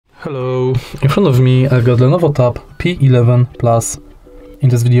Hello, in front of me I've got LENOVO Tab P11 Plus. In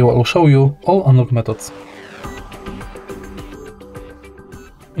this video I'll show you all unlock methods.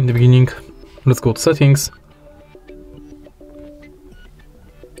 In the beginning, let's go to settings,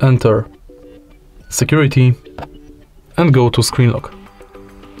 enter security and go to screen lock.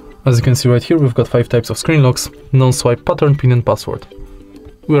 As you can see right here, we've got 5 types of screen locks: non-swipe, pattern, pin and password.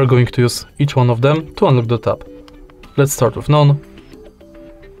 We are going to use each one of them to unlock the tab. Let's start with none.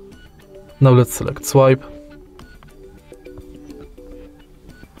 Now let's select swipe.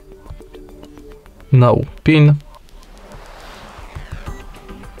 Now pin.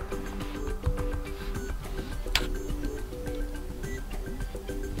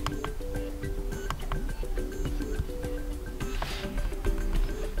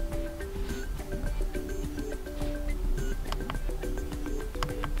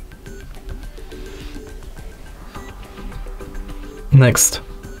 Next,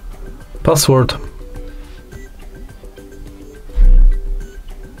 password.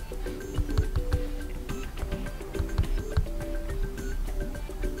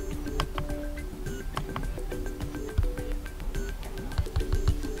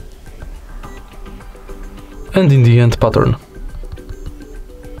 And in the end, pattern.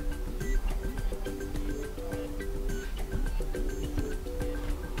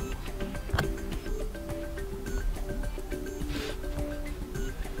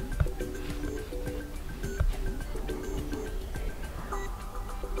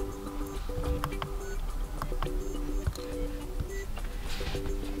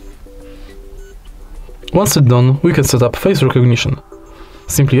 Once it's done, we can set up face recognition.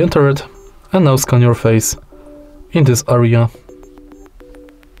 Simply enter it and now scan your face in this area.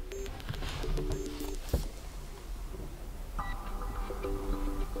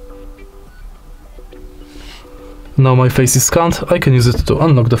 Now my face is scanned, I can use it to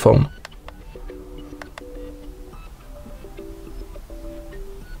unlock the phone.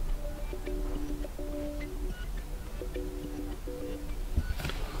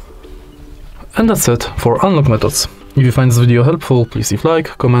 And that's it for unlock methods. If you find this video helpful, please leave a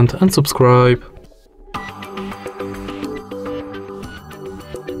like, comment and subscribe.